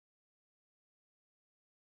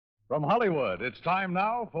From Hollywood, it's time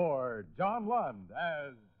now for John Lund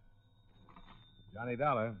as Johnny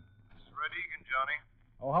Dollar. This is Red Egan, Johnny.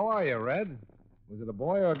 Oh, how are you, Red? Was it a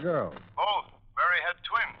boy or a girl? Both. Mary had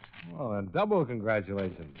twins. Well, then double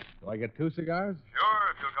congratulations. Do I get 2 cigars? Sure,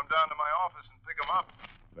 if you'll come down to my office and pick them up.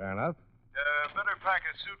 Fair enough. Better pack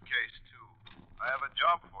a suitcase, too. I have a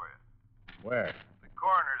job for you. Where? The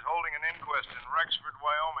coroner's holding an inquest in Rexford,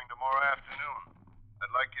 Wyoming tomorrow afternoon.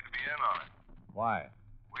 I'd like you to be in on it. Why?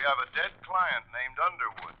 We have a dead client named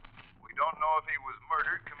Underwood. We don't know if he was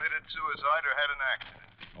murdered, committed suicide, or had an accident.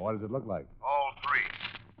 Well, what does it look like? All three.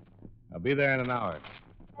 I'll be there in an hour.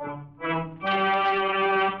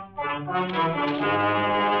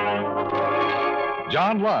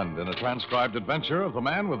 John Lund in a transcribed adventure of the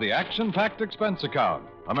man with the action-packed expense account.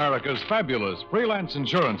 America's fabulous freelance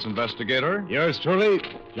insurance investigator. Yours truly,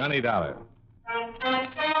 Johnny Dollar.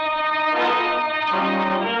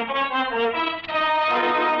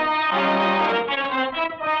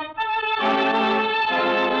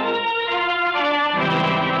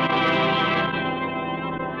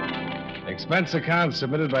 Expense account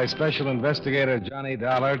submitted by Special Investigator Johnny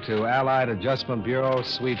Dollar to Allied Adjustment Bureau,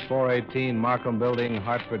 Suite 418, Markham Building,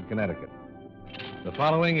 Hartford, Connecticut. The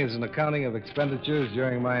following is an accounting of expenditures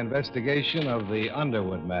during my investigation of the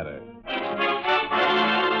Underwood matter.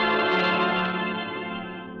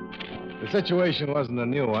 The situation wasn't a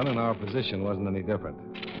new one, and our position wasn't any different.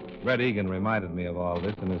 Red Egan reminded me of all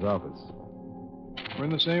this in his office. We're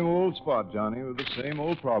in the same old spot, Johnny, with the same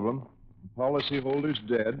old problem. The policyholder's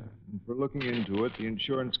dead, and for looking into it, the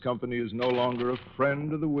insurance company is no longer a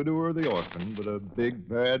friend of the widow or the orphan, but a big,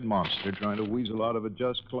 bad monster trying to weasel out of a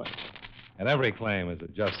just claim. And every claim is a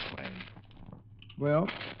just claim. Well,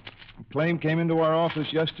 the claim came into our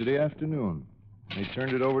office yesterday afternoon. They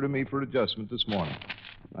turned it over to me for adjustment this morning.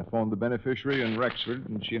 I phoned the beneficiary in Rexford,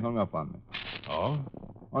 and she hung up on me. Oh?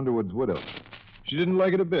 Underwood's widow. She didn't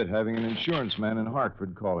like it a bit, having an insurance man in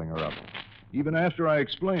Hartford calling her up. Even after I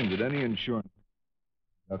explained that any insurance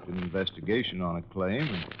conduct an investigation on a claim,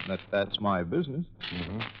 and that's my business.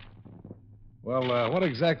 Mm-hmm. Well, what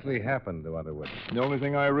exactly happened to Underwood? The only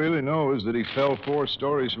thing I really know is that he fell 4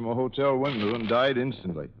 stories from a hotel window and died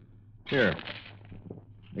instantly. Here,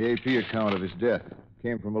 the AP account of his death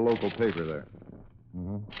came from a local paper there.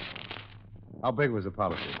 Mm-hmm. How big was the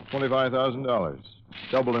policy? $25,000.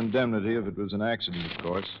 Double indemnity if it was an accident, of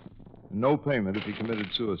course. And no payment if he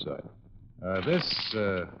committed suicide. This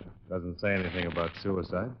doesn't say anything about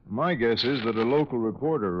suicide. My guess is that a local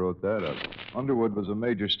reporter wrote that up. Underwood was a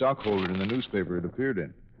major stockholder in the newspaper it appeared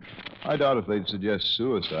in. I doubt if they'd suggest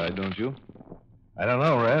suicide, don't you? I don't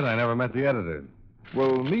know, Red. I never met the editor.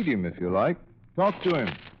 Well, meet him if you like. Talk to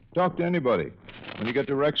him. Talk to anybody. When you get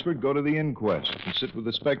to Rexford, go to the inquest and sit with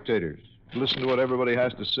the spectators. Listen to what everybody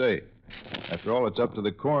has to say. After all, it's up to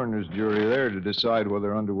the coroner's jury there to decide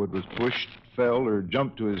whether Underwood was pushed, fell, or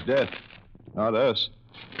jumped to his death. Not us.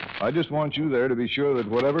 I just want you there to be sure that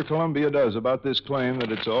whatever Columbia does about this claim,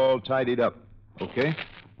 that it's all tidied up. Okay?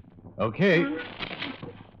 Okay.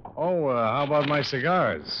 Oh, how about my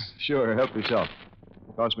cigars? Sure, help yourself.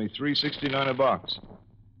 Cost me $3.69 a box.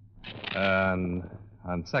 On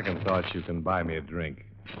second thought, you can buy me a drink.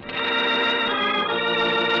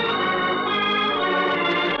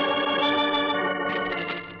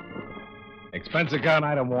 Expense account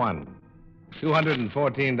item 1.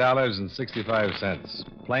 $214.65.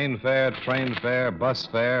 Plane fare, train fare, bus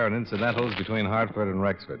fare, and incidentals between Hartford and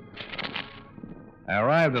Rexford. I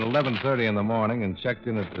arrived at 11:30 in the morning and checked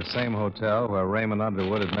in at the same hotel where Raymond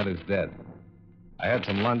Underwood had met his death. I had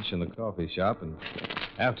some lunch in the coffee shop, and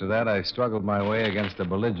after that I struggled my way against a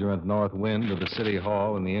belligerent north wind to the city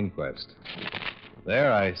hall and the inquest.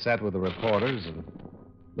 There I sat with the reporters and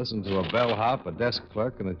listened to a bellhop, a desk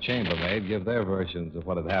clerk, and a chambermaid give their versions of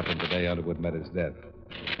what had happened the day Underwood met his death.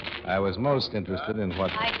 I was most interested in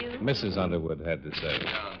what Mrs. Underwood had to say.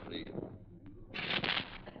 Down, please.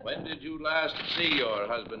 When did you last see your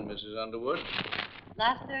husband, Mrs. Underwood?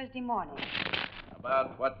 Last Thursday morning.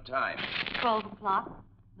 About what time? 12 o'clock. A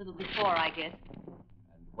little before, I guess. And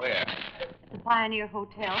where? The Pioneer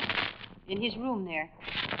Hotel. In his room there.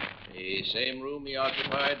 The same room he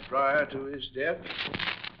occupied prior to his death?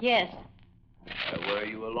 Yes. Were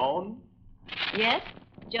you alone? Yes,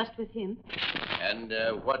 just with him. And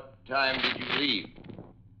what time did you leave?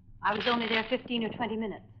 I was only there 15 or 20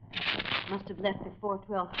 minutes. Must have left before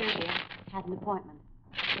 12:30. I had an appointment.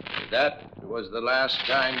 That was the last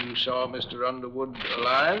time you saw Mr. Underwood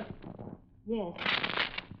alive? Yes.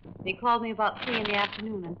 They called me about 3 in the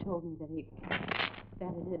afternoon and told me that it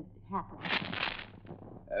had happened.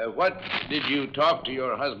 What did you talk to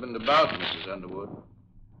your husband about, Mrs. Underwood?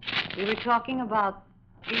 We were talking about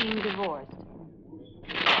being divorced.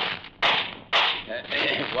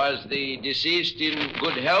 Was the deceased in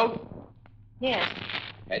good health? Yes,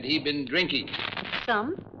 Had he been drinking?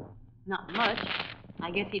 some. Not much.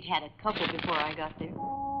 I guess he'd had a couple before I got there.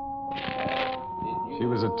 She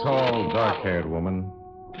was a tall, dark-haired woman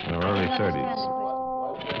in her early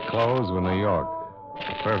 30s. Her clothes were New York,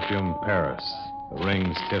 the perfume Paris, the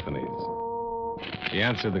rings Tiffany's. She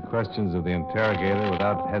answered the questions of the interrogator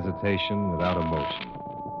without hesitation, without emotion.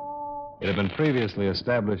 It had been previously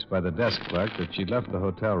established by the desk clerk that she'd left the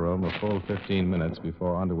hotel room a full 15 minutes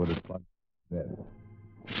before Underwood had plunged to bed.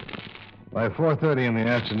 By 4:30 in the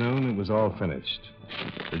afternoon, it was all finished.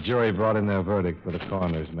 The jury brought in their verdict for the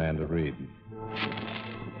coroner's man to read.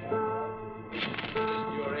 This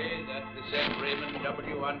jury that the said Raymond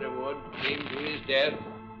W. Underwood came to his death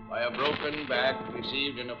by a broken back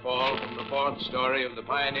received in a fall from the fourth story of the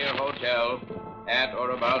Pioneer Hotel at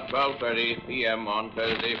or about 12:30 p.m. on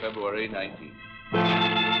Thursday, February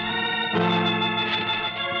 19th.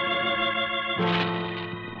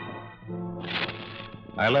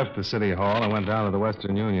 I left the city hall and went down to the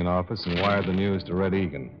Western Union office and wired the news to Red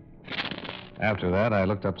Egan. After that, I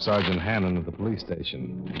looked up Sergeant Hannon at the police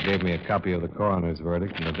station. He gave me a copy of the coroner's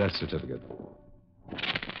verdict and the death certificate.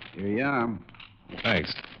 Here you are.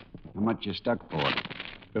 Thanks. How much you stuck for?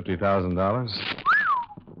 $50,000?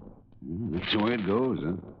 That's the way it goes,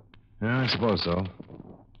 huh? Yeah, I suppose so.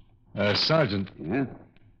 Sergeant, Yeah?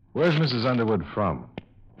 where's Mrs. Underwood from?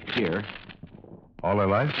 Here. All her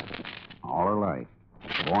life? All her life.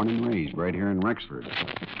 Born and raised right here in Rexford.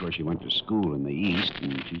 Of course, she went to school in the East,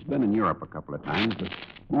 and she's been in Europe a couple of times, but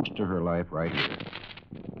most of her life right here.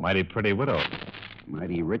 Mighty pretty widow.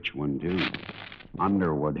 Mighty rich one, too.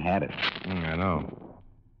 Underwood had it. I know.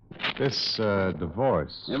 This,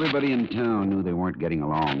 divorce. Everybody in town knew they weren't getting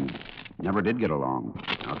along. Never did get along.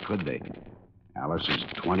 How could they? Alice is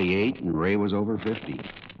 28, and Ray was over 50.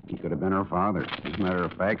 He could have been her father. As a matter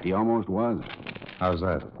of fact, he almost was. How's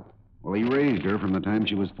that? Well, he raised her from the time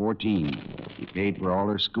she was 14. He paid for all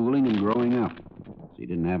her schooling and growing up. She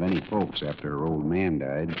didn't have any folks after her old man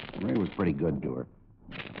died. Ray was pretty good to her.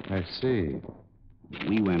 I see.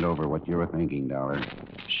 We went over what you were thinking, Dollar.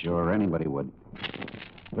 Sure, anybody would.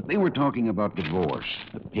 But they were talking about divorce.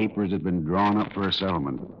 The papers had been drawn up for a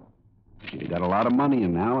settlement. She'd got a lot of money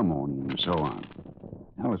in alimony and so on.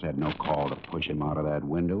 Alice had no call to push him out of that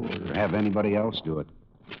window or have anybody else do it.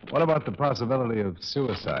 What about the possibility of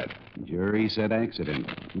suicide? The jury said accident.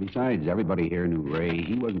 Besides, everybody here knew Ray.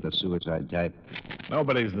 He wasn't the suicide type.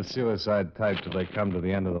 Nobody's the suicide type till they come to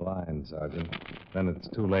the end of the line, Sergeant. Then it's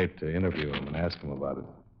too late to interview him and ask him about it.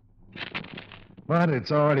 But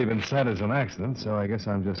it's already been said as an accident, so I guess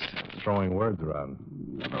I'm just throwing words around.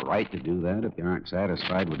 You have a right to do that if you aren't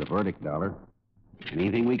satisfied with the verdict, Dollar.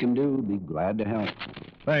 Anything we can do, be glad to help.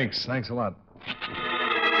 Thanks. Thanks a lot.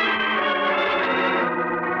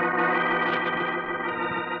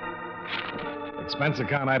 Expense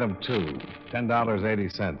account item 2,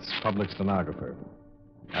 $10.80, public stenographer.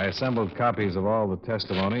 I assembled copies of all the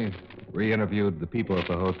testimony, re-interviewed the people at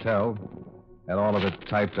the hotel, had all of it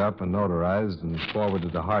typed up and notarized and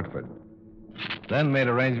forwarded to Hartford. Then made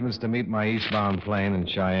arrangements to meet my eastbound plane in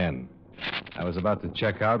Cheyenne. I was about to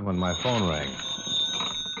check out when my phone rang.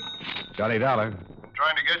 Johnny Dollar.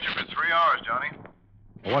 Trying to get you for 3 hours, Johnny.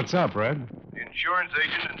 What's up, Red? The insurance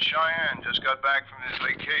agent in Cheyenne just got back from his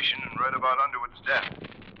vacation and read about Underwood's death.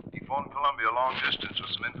 He phoned Columbia long distance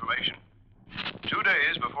with some information. 2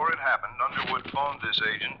 days before it happened, Underwood phoned this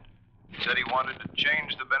agent. He said he wanted to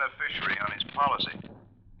change the beneficiary on his policy.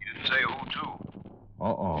 He didn't say who to.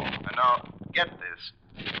 Uh-oh. And now, get this.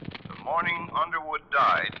 The morning Underwood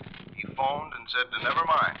died, he phoned and said to never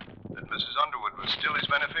mind, that Mrs. Underwood was still his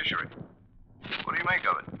beneficiary. What do you make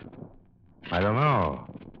of it? I don't know.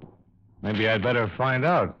 Maybe I'd better find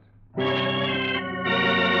out.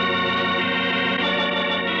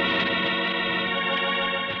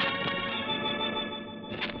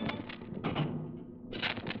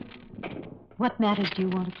 What matters do you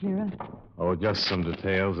want to clear up? Oh, just some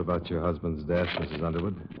details about your husband's death, Mrs.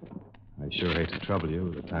 Underwood. I sure hate to trouble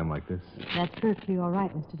you at a time like this. That's perfectly all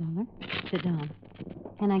right, Mr. Dollar. Sit down.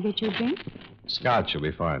 Can I get you a drink? Scotch will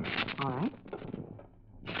be fine. All right.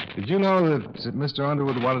 Did you know that Mr.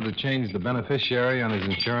 Underwood wanted to change the beneficiary on his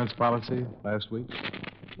insurance policy last week?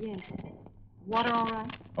 Yes. Water all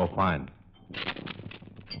right? Oh, fine.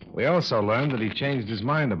 We also learned that he changed his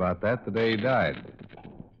mind about that the day he died.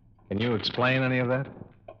 Can you explain any of that?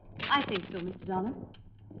 I think so, Mr. Dollar.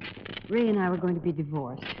 Ray and I were going to be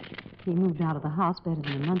divorced. He moved out of the house better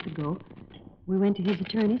than a month ago. We went to his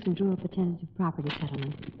attorneys and drew up a tentative property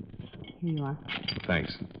settlement. Here you are.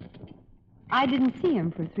 Thanks. I didn't see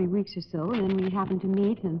him for 3 weeks or so, and then we happened to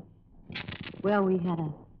meet, and, well, we had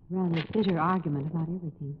a rather bitter argument about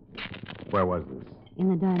everything. Where was this? In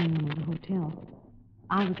the dining room of the hotel.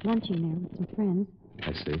 I was lunching there with some friends.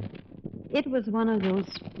 I see. It was one of those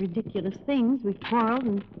ridiculous things. We quarreled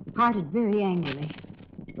and parted very angrily.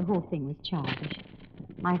 The whole thing was childish.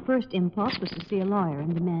 My first impulse was to see a lawyer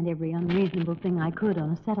and demand every unreasonable thing I could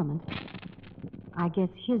on a settlement. I guess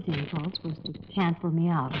his impulse was to cancel me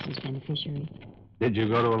out as his beneficiary. Did you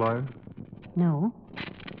go to a lawyer? No.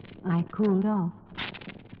 I cooled off.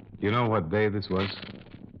 Do you know what day this was?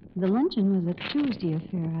 The luncheon was a Tuesday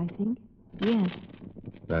affair, I think. Yes.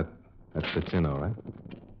 That fits in all right.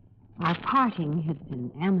 Our parting had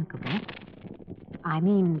been amicable. I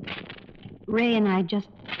mean, Ray and I just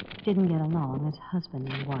didn't get along as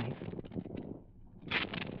husband and wife.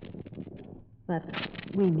 But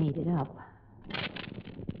we made it up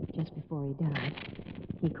just before he died.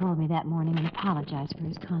 He called me that morning and apologized for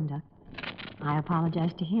his conduct. I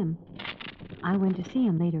apologized to him. I went to see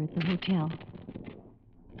him later at the hotel.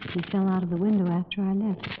 He fell out of the window after I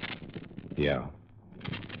left. Yeah.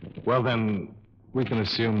 Well, then, we can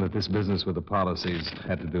assume that this business with the policies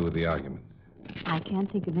had to do with the argument. I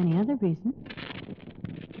can't think of any other reason.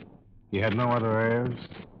 You had no other heirs?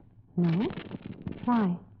 No?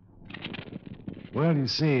 Why? Well, you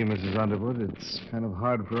see, Mrs. Underwood, it's kind of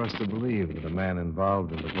hard for us to believe that a man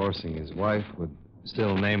involved in divorcing his wife would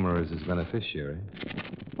still name her as his beneficiary.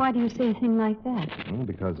 Why do you say a thing like that? Well,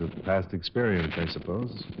 because of past experience, I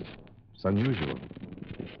suppose. It's unusual.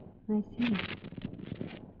 I see.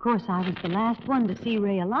 Of course, I was the last one to see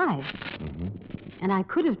Ray alive. Mm-hmm. And I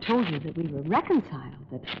could have told you that we were reconciled,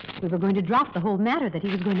 that we were going to drop the whole matter, that he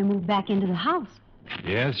was going to move back into the house.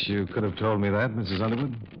 Yes, you could have told me that, Mrs.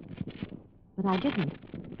 Underwood. But I didn't.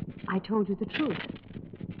 I told you the truth.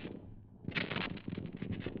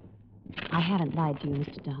 I haven't lied to you,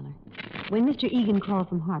 Mr. Dollar. When Mr. Egan called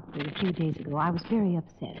from Hartford a few days ago, I was very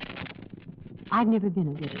upset. I've never been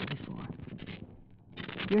a widow before.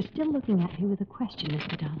 You're still looking at me with a question,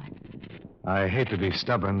 Mr. Dollar. I hate to be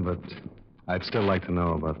stubborn, but I'd still like to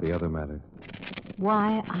know about the other matter.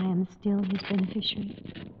 Why I am still his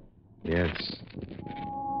beneficiary? Yes.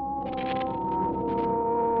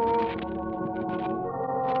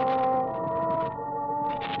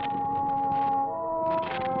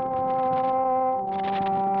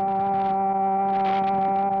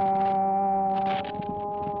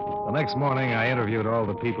 The next morning, I interviewed all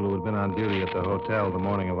the people who had been on duty at the hotel the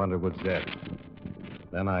morning of Underwood's death.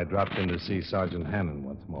 Then I dropped in to see Sergeant Hannon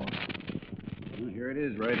once more. Well, here it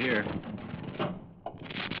is, right here. I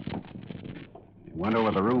went over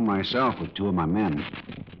the room myself with 2 of my men.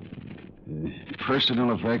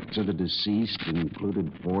 Personal effects of the deceased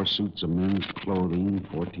included 4 suits of men's clothing,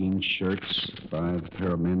 14 shirts, 5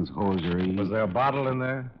 pair of men's hosiery. Was there a bottle in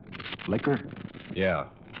there? Liquor? Yeah.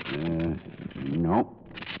 Nope.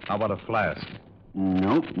 How about a flask?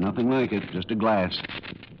 Nope, nothing like it. Just a glass.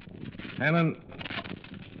 Hannon,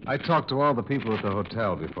 I talked to all the people at the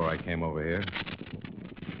hotel before I came over here.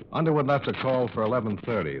 Underwood left a call for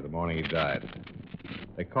 11:30 the morning he died.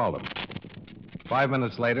 They called him. 5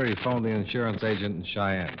 minutes later, he phoned the insurance agent in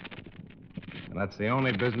Cheyenne. And that's the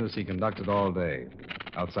only business he conducted all day,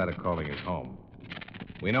 outside of calling his home.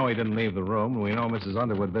 We know he didn't leave the room, and we know Mrs.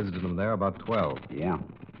 Underwood visited him there about 12. Yeah.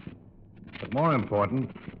 But more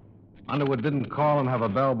important, Underwood didn't call and have a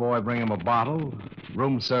bellboy bring him a bottle.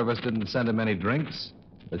 Room service didn't send him any drinks.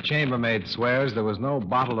 The chambermaid swears there was no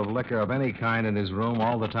bottle of liquor of any kind in his room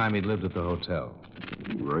all the time he'd lived at the hotel.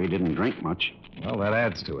 Ray didn't drink much. Well, that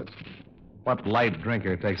adds to it. What light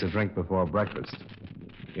drinker takes a drink before breakfast?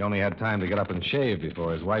 He only had time to get up and shave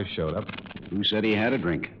before his wife showed up. Who said he had a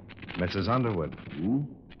drink? Mrs. Underwood. Hmm?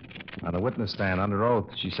 On the witness stand, under oath,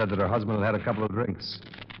 she said that her husband had had a couple of drinks.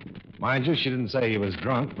 Mind you, she didn't say he was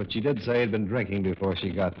drunk, but she did say he'd been drinking before she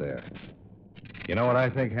got there. You know what I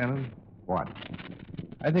think, Hannon? What?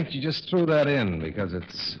 I think she just threw that in because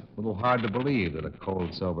it's a little hard to believe that a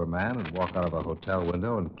cold, sober man would walk out of a hotel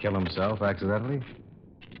window and kill himself accidentally.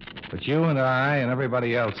 But you and I and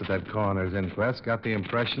everybody else at that coroner's inquest got the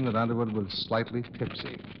impression that Underwood was slightly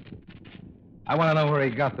tipsy. I want to know where he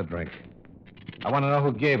got the drink. I want to know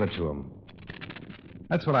who gave it to him.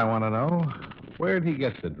 That's what I want to know. Where'd he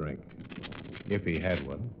get the drink? If he had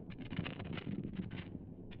one.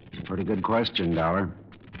 It's a pretty good question, Dollar.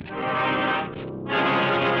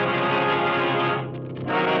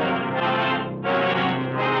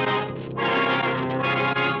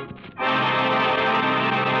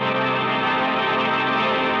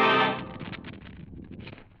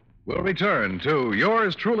 We'll return to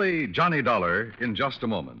yours truly, Johnny Dollar, in just a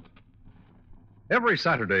moment. Every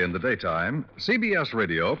Saturday in the daytime, CBS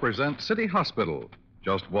Radio presents City Hospital,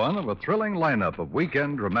 just one of a thrilling lineup of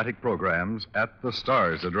weekend dramatic programs at the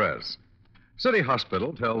Star's address. City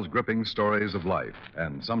Hospital tells gripping stories of life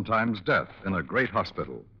and sometimes death in a great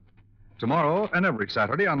hospital. Tomorrow and every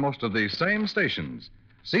Saturday on most of these same stations,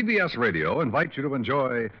 CBS Radio invites you to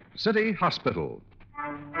enjoy City Hospital.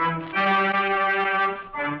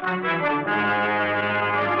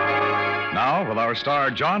 Now, with our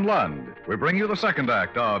star, John Lund, we bring you the second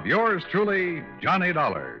act of yours truly, Johnny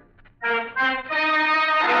Dollar.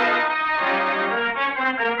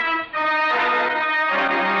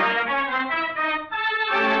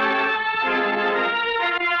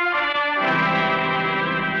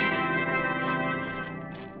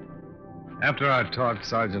 After our talk,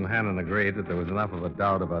 Sergeant Hannon agreed that there was enough of a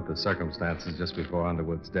doubt about the circumstances just before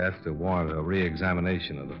Underwood's death to warrant a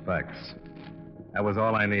re-examination of the facts. That was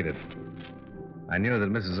all I needed. I knew that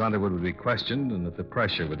Mrs. Underwood would be questioned and that the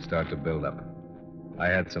pressure would start to build up. I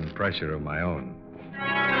had some pressure of my own.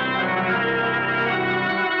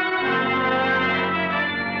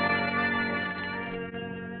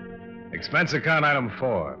 Expense account item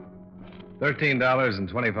 4,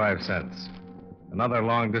 $13.25. Another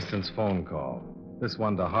long-distance phone call. This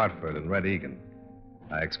one to Hartford and Red Egan.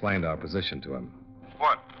 I explained our position to him.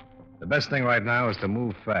 What? The best thing right now is to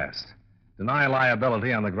move fast. Deny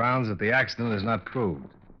liability on the grounds that the accident is not proved.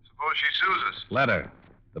 Suppose she sues us. Let her.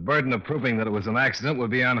 The burden of proving that it was an accident would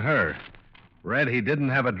be on her. Red, he didn't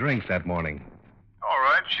have a drink that morning. All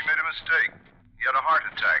right, she made a mistake. He had a heart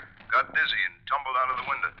attack, got dizzy, and tumbled out of the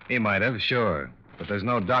window. He might have, sure. But there's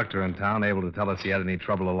no doctor in town able to tell us he had any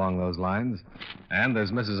trouble along those lines. And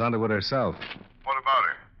there's Mrs. Underwood herself. What about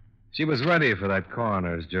her? She was ready for that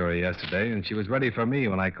coroner's jury yesterday, and she was ready for me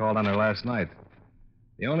when I called on her last night.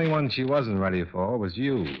 The only one she wasn't ready for was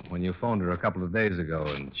you when you phoned her a couple of days ago,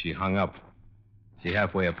 and she hung up. She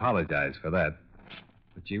halfway apologized for that.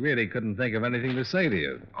 But she really couldn't think of anything to say to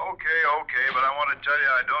you. Okay, but I want to tell you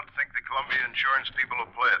I don't think the Columbia Insurance people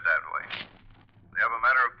will play it that way. They have a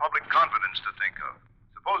matter of public confidence to think of.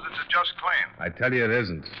 Suppose it's a just claim. I tell you it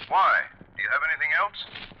isn't. Why? Do you have anything else?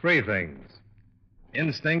 3 things.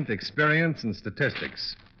 Instinct, experience, and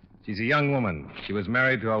statistics. She's a young woman. She was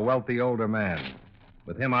married to a wealthy older man.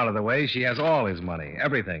 With him out of the way, she has all his money,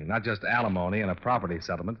 everything, not just alimony and a property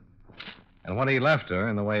settlement. And what he left her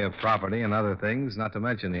in the way of property and other things, not to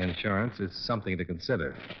mention the insurance, is something to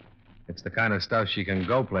consider. It's the kind of stuff she can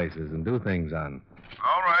go places and do things on.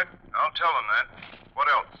 All right, I'll tell him that. What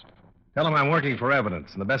else? Tell him I'm working for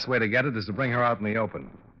evidence, and the best way to get it is to bring her out in the open.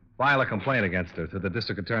 File a complaint against her to the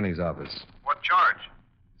district attorney's office. What charge?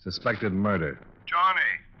 Suspected murder. Johnny,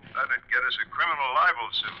 that'd get us a criminal libel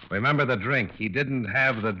suit. Remember the drink. He didn't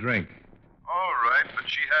have the drink. All right, but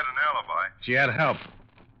she had an alibi. She had help.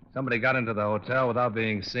 Somebody got into the hotel without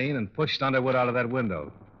being seen and pushed Underwood out of that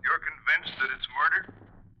window. You're convinced that it's murder?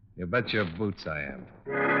 You bet your boots I am.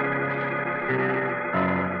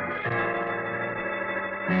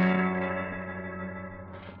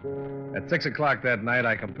 At 6 o'clock that night,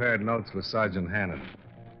 I compared notes with Sergeant Hannon.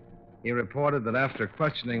 He reported that after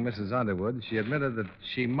questioning Mrs. Underwood, she admitted that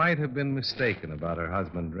she might have been mistaken about her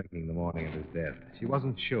husband drinking the morning of his death. She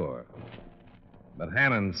wasn't sure. But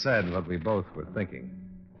Hannon said what we both were thinking.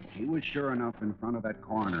 He was sure enough in front of that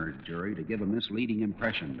coroner's jury to give a misleading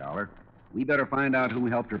impression, Dollar. We better find out who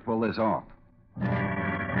helped her pull this off.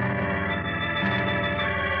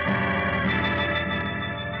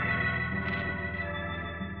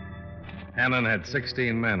 Hannon had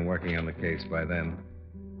 16 men working on the case by then.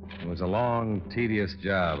 It was a long, tedious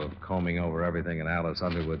job of combing over everything in Alice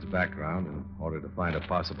Underwood's background in order to find a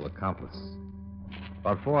possible accomplice.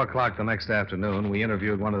 About 4 o'clock the next afternoon, we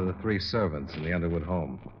interviewed one of the 3 servants in the Underwood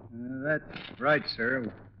home. That's right,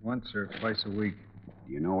 sir. Once or twice a week.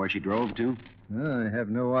 Do you know where she drove to? I have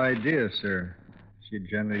no idea, sir. She'd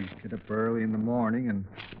generally get up early in the morning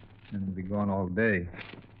and be gone all day.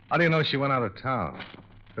 How do you know she went out of town?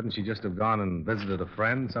 Couldn't she just have gone and visited a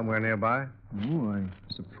friend somewhere nearby? Oh, I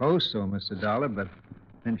suppose so, Mr. Dollar, but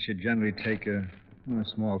then she'd generally take a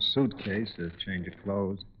small suitcase, a change of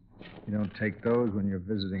clothes. You don't take those when you're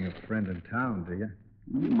visiting a friend in town, do you?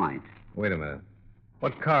 You might. Wait a minute.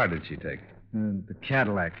 What car did she take? The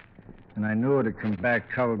Cadillac. And I knew it'd come back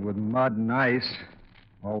covered with mud and ice.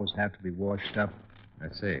 Always have to be washed up. I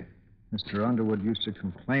see. Mr. Underwood used to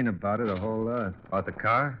complain about it a whole lot. About the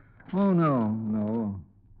car? Oh, no.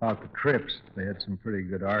 About the trips. They had some pretty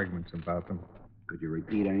good arguments about them. Could you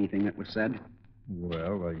repeat anything that was said?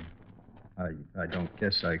 Well, I don't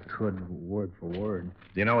guess I could, word for word.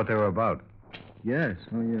 Do you know what they were about? Yes,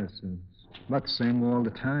 yes. It's about the same all the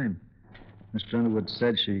time. Mr. Underwood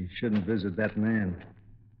said she shouldn't visit that man.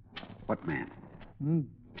 What man?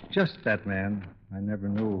 Just that man. I never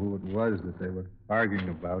knew who it was that they were arguing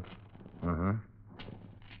about. Uh-huh.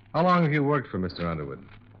 How long have you worked for Mr. Underwood?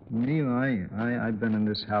 Me, I've been in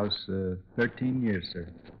this house 13 years, sir.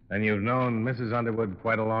 And you've known Mrs. Underwood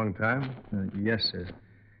quite a long time? Yes, sir.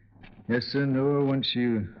 Yes, sir. Knew her when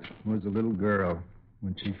she was a little girl,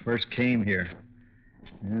 when she first came here.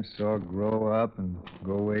 Yeah, saw her grow up and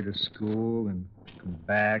go away to school and come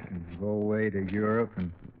back and go away to Europe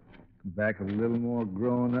and come back a little more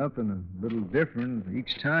grown up and a little different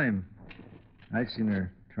each time. I seen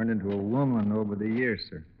her turn into a woman over the years,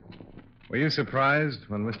 sir. Were you surprised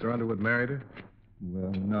when Mr. Underwood married her?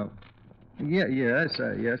 Well, no. Yes,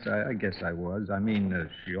 I guess I was. I mean,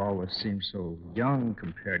 she always seemed so young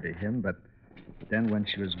compared to him, but then when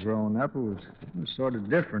she was grown up, it was sort of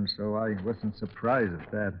different, so I wasn't surprised at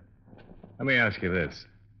that. Let me ask you this.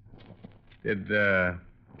 Did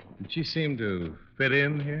she seem to fit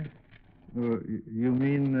in here? You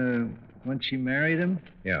mean when she married him?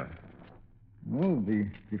 Yeah. Oh,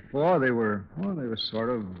 before they were sort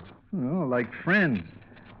of, like friends.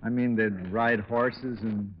 I mean, they'd ride horses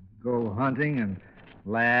and go hunting and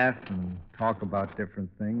laugh and talk about different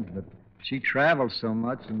things, but she traveled so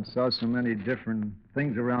much and saw so many different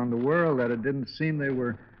things around the world that it didn't seem they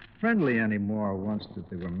were friendly anymore once that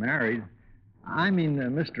they were married. I mean,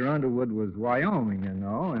 Mr. Underwood was Wyoming,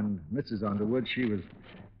 and Mrs. Underwood, she was,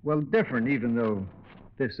 well, different, even though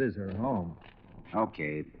this is her home.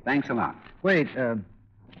 Okay, thanks a lot. Wait,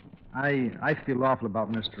 I feel awful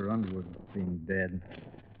about Mr. Underwood being dead.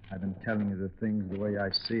 I've been telling you the things the way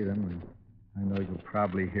I see them, and I know you'll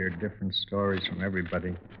probably hear different stories from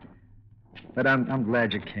everybody. But I'm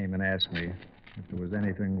glad you came and asked me. If there was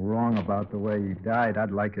anything wrong about the way he died,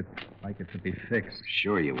 I'd like it to be fixed.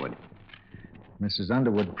 Sure you would. Mrs.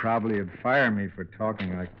 Underwood probably would fire me for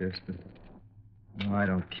talking like this, but no, I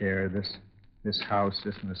don't care. This house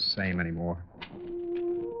isn't the same anymore.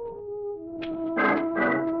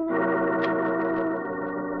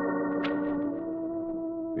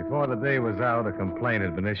 Before the day was out, a complaint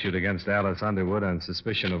had been issued against Alice Underwood on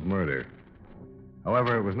suspicion of murder.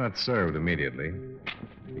 However, it was not served immediately,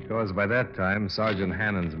 because by that time, Sergeant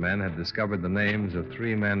Hannon's men had discovered the names of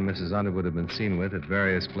 3 men Mrs. Underwood had been seen with at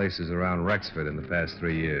various places around Rexford in the past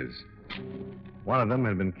 3 years. One of them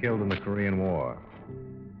had been killed in the Korean War.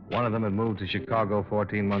 One of them had moved to Chicago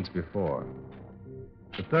 14 months before.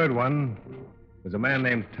 The third one was a man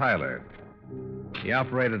named Tyler. He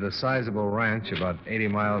operated a sizable ranch about 80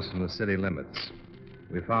 miles from the city limits.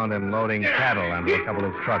 We found him loading cattle onto a couple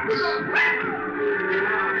of trucks.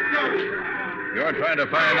 You're trying to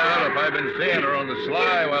find out if I've been seeing her on the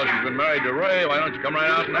sly while she's been married to Ray. Why don't you come right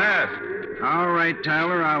out and ask? All right,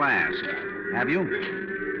 Tyler, I'll ask. Have you?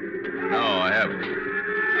 No, I haven't.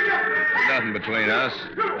 There's nothing between us.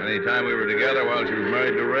 Any time we were together while she was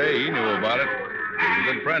married to Ray, he knew about it. He's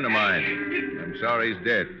a good friend of mine. I'm sorry he's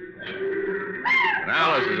dead. And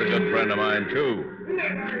Alice is a good friend of mine, too.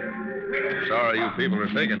 I'm sorry you people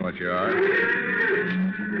are thinking what you are.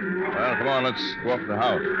 Well, come on, let's go up to the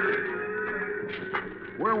house.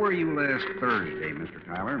 Where were you last Thursday, Mr.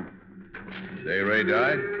 Tyler? The day Ray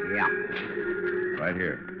died? Yeah. Right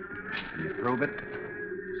here. Can you prove it?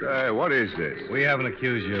 Say, what is this? We haven't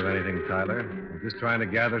accused you of anything, Tyler. We're just trying to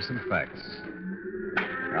gather some facts.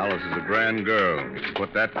 Alice is a grand girl. You can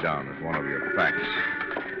put that down as one of your facts.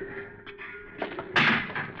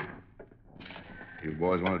 You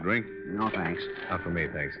boys want a drink? No, thanks. Not for me,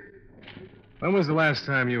 thanks. When was the last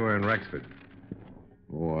time you were in Rexford?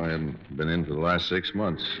 Oh, I haven't been in for the last 6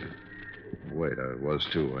 months. Wait, I was,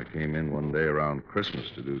 too. I came in one day around Christmas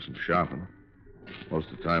to do some shopping. Most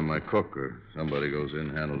of the time, my cook or somebody goes in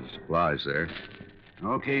and handles the supplies there.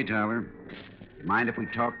 Okay, Tyler. Mind if we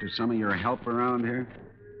talk to some of your help around here?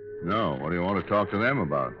 No, what do you want to talk to them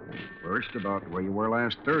about? First, about where you were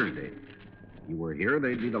last Thursday. If you were here,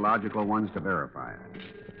 they'd be the logical ones to verify it.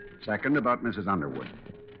 Second, about Mrs. Underwood.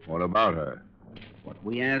 What about her? What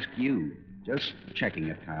we ask you. Just checking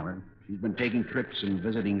it, Tyler. She's been taking trips and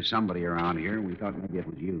visiting somebody around here. We thought maybe it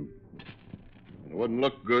was you. It wouldn't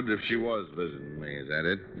look good if she was visiting me, is that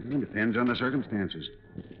it? It depends on the circumstances.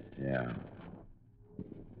 Yeah.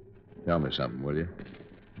 Tell me something, will you?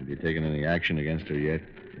 Have you taken any action against her yet?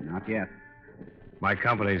 Not yet. My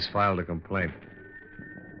company's filed a complaint.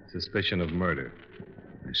 Suspicion of murder.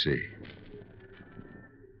 I see.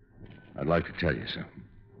 I'd like to tell you something.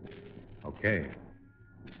 Okay.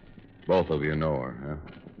 Both of you know her, huh?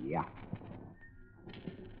 Yeah.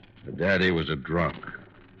 Her daddy was a drunk.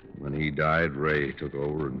 When he died, Ray took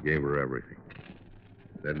over and gave her everything.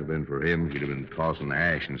 If it hadn't been for him, she'd have been tossing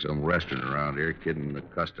hash in some restaurant around here, kidding the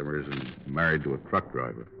customers and married to a truck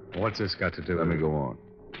driver. What's this got to do Let with me go on.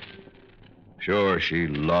 Sure, she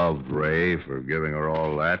loved Ray for giving her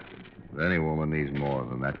all that. But any woman needs more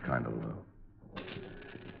than that kind of love.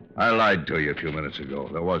 I lied to you a few minutes ago.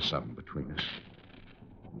 There was something between us.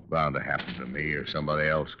 It was bound to happen to me or somebody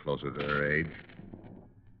else closer to her age.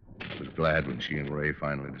 I was glad when she and Ray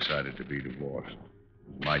finally decided to be divorced.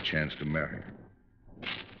 It was my chance to marry her.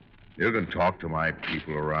 You can talk to my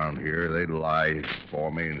people around here. They'd lie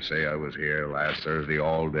for me and say I was here last Thursday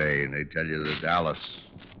all day, and they'd tell you that Alice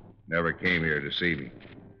never came here to see me.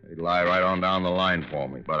 They'd lie right on down the line for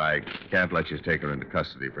me, but I can't let you take her into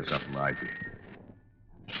custody for something I did.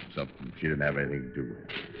 Something she didn't have anything to do with.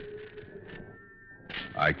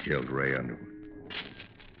 I killed Ray Underwood.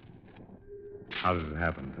 How did it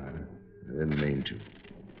happen, Tyler? I didn't mean to.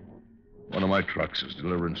 One of my trucks was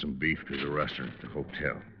delivering some beef to the restaurant at the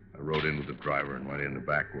hotel. I rode in with the driver and went in the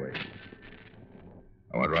back way.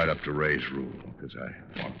 I went right up to Ray's room because I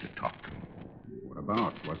wanted to talk to him. What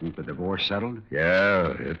about? Wasn't the divorce settled?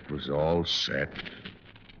 Yeah, it was all set.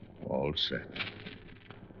 All set.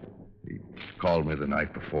 He called me the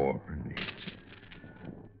night before, and he'd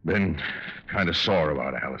been kind of sore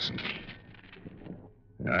about Allison.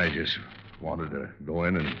 I just wanted to go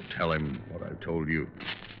in and tell him what I told you.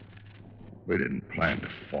 We didn't plan to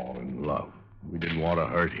fall in love. We didn't want to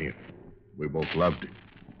hurt him. We both loved him.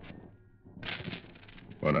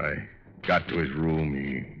 When I got to his room,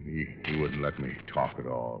 he wouldn't let me talk at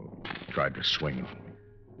all. He tried to swing on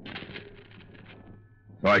me.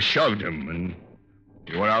 So I shoved him, and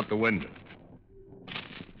he went out the window.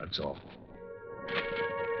 That's all.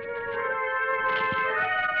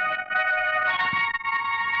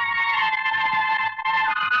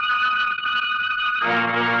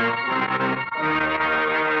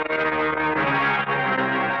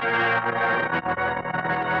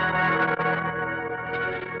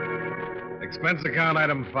 Expense account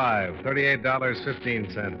item 5,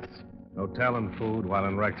 $38.15. Hotel and food while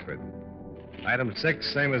in Rexford. Item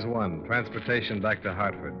 6, same as 1, transportation back to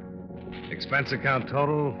Hartford. Expense account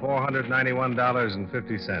total,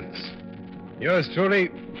 $491.50. Yours truly,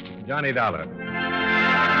 Johnny Dollar.